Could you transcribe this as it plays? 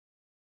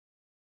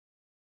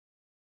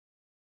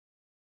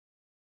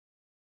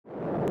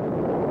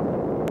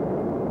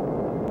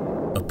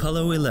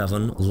Apollo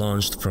 11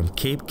 launched from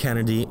Cape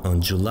Kennedy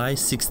on July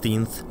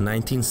 16,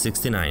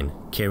 1969,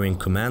 carrying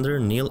Commander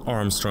Neil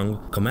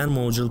Armstrong, Command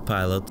Module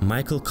Pilot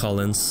Michael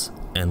Collins,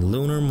 and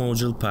Lunar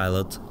Module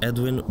Pilot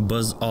Edwin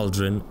Buzz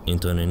Aldrin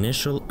into an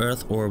initial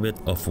Earth orbit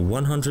of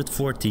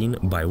 114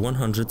 by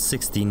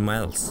 116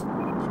 miles.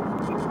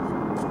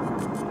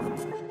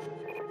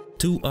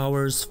 2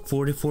 hours,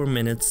 44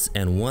 minutes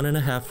and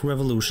 1.5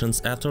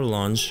 revolutions after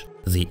launch,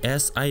 the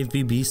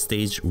SIVB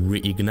stage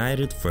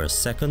reignited for a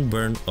second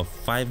burn of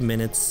 5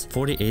 minutes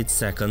 48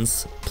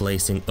 seconds,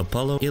 placing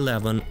Apollo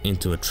 11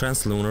 into a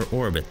translunar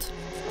orbit.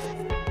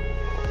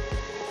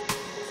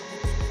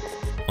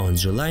 On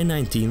July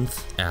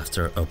 19th,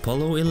 after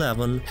Apollo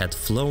 11 had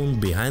flown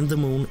behind the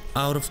Moon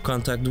out of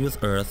contact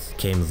with Earth,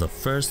 came the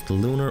first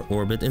lunar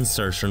orbit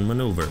insertion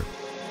maneuver.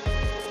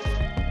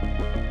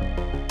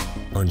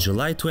 On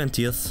July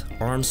 20th,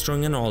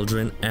 Armstrong and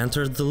Aldrin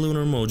entered the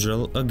lunar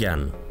module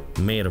again,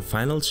 made a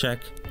final check,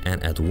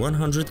 and at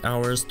 100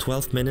 hours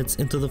 12 minutes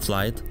into the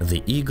flight,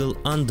 the Eagle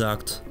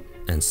undocked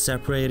and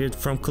separated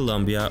from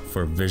Columbia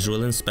for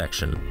visual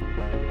inspection.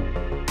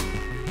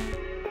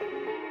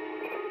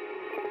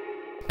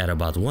 At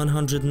about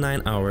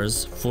 109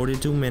 hours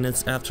 42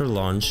 minutes after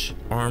launch,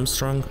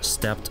 Armstrong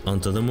stepped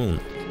onto the Moon.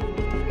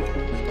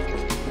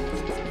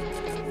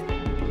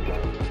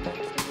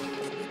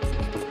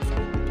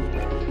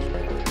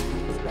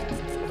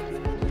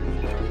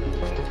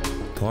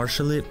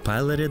 Partially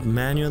piloted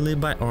manually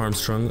by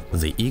Armstrong,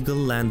 the Eagle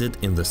landed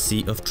in the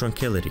Sea of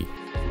Tranquility.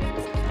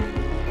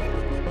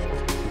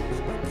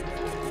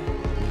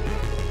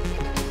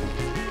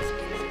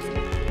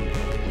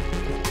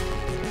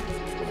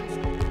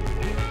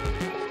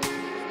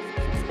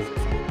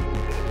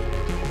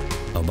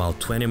 About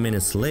 20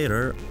 minutes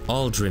later,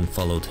 Aldrin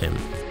followed him.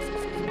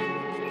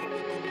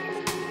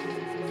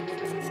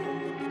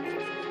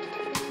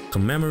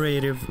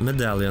 Commemorative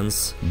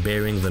medallions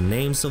bearing the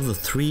names of the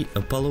 3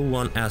 Apollo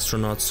 1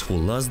 astronauts who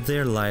lost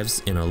their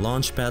lives in a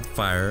launchpad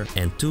fire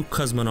and 2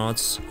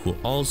 cosmonauts who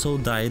also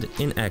died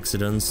in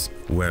accidents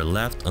were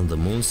left on the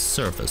Moon's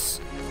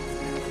surface.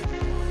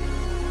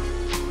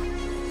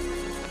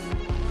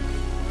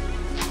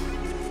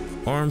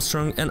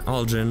 Armstrong and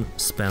Aldrin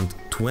spent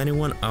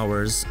 21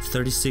 hours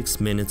 36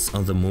 minutes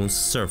on the Moon's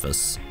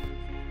surface.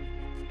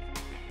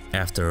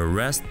 After a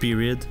rest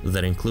period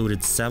that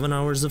included 7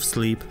 hours of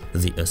sleep,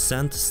 the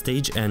ascent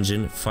stage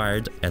engine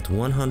fired at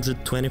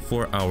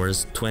 124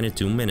 hours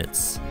 22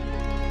 minutes.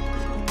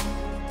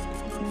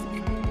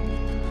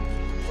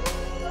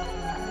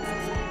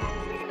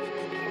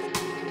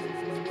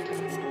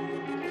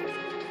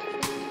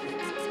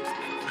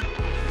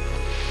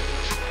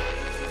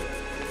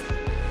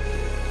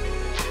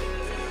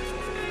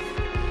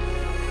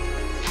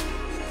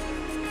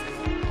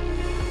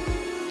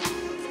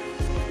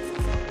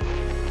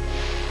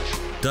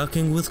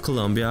 Docking with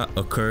Columbia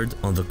occurred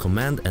on the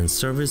Command and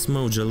Service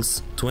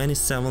Module's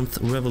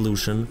 27th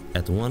revolution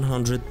at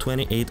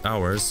 128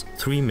 hours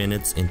 3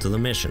 minutes into the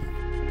mission.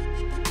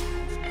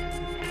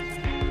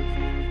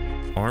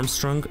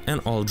 Armstrong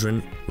and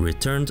Aldrin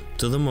returned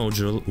to the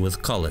module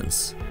with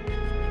Collins.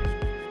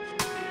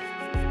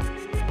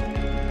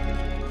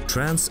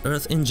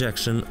 Trans-Earth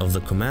injection of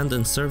the Command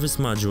and Service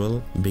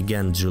Module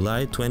began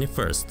July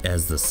 21st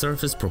as the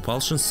surface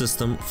propulsion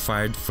system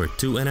fired for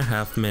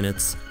 2.5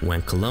 minutes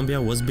when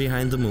Columbia was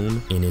behind the Moon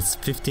in its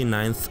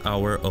 59th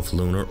hour of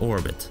lunar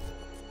orbit.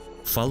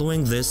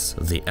 Following this,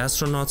 the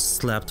astronauts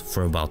slept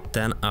for about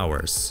 10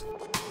 hours.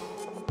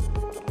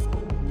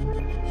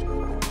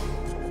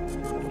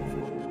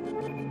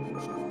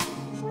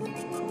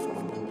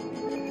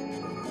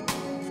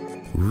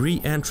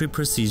 Re-entry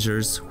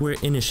procedures were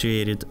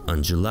initiated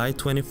on July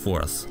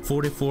 24th,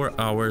 44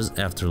 hours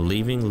after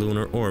leaving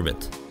lunar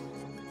orbit.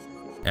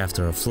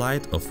 After a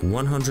flight of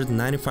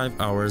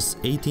 195 hours,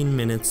 18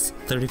 minutes,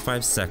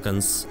 35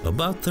 seconds,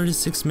 about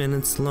 36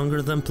 minutes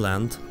longer than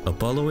planned,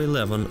 Apollo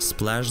 11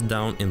 splashed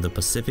down in the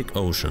Pacific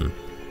Ocean,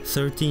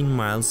 13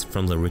 miles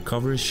from the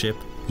recovery ship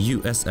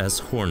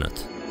USS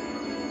Hornet.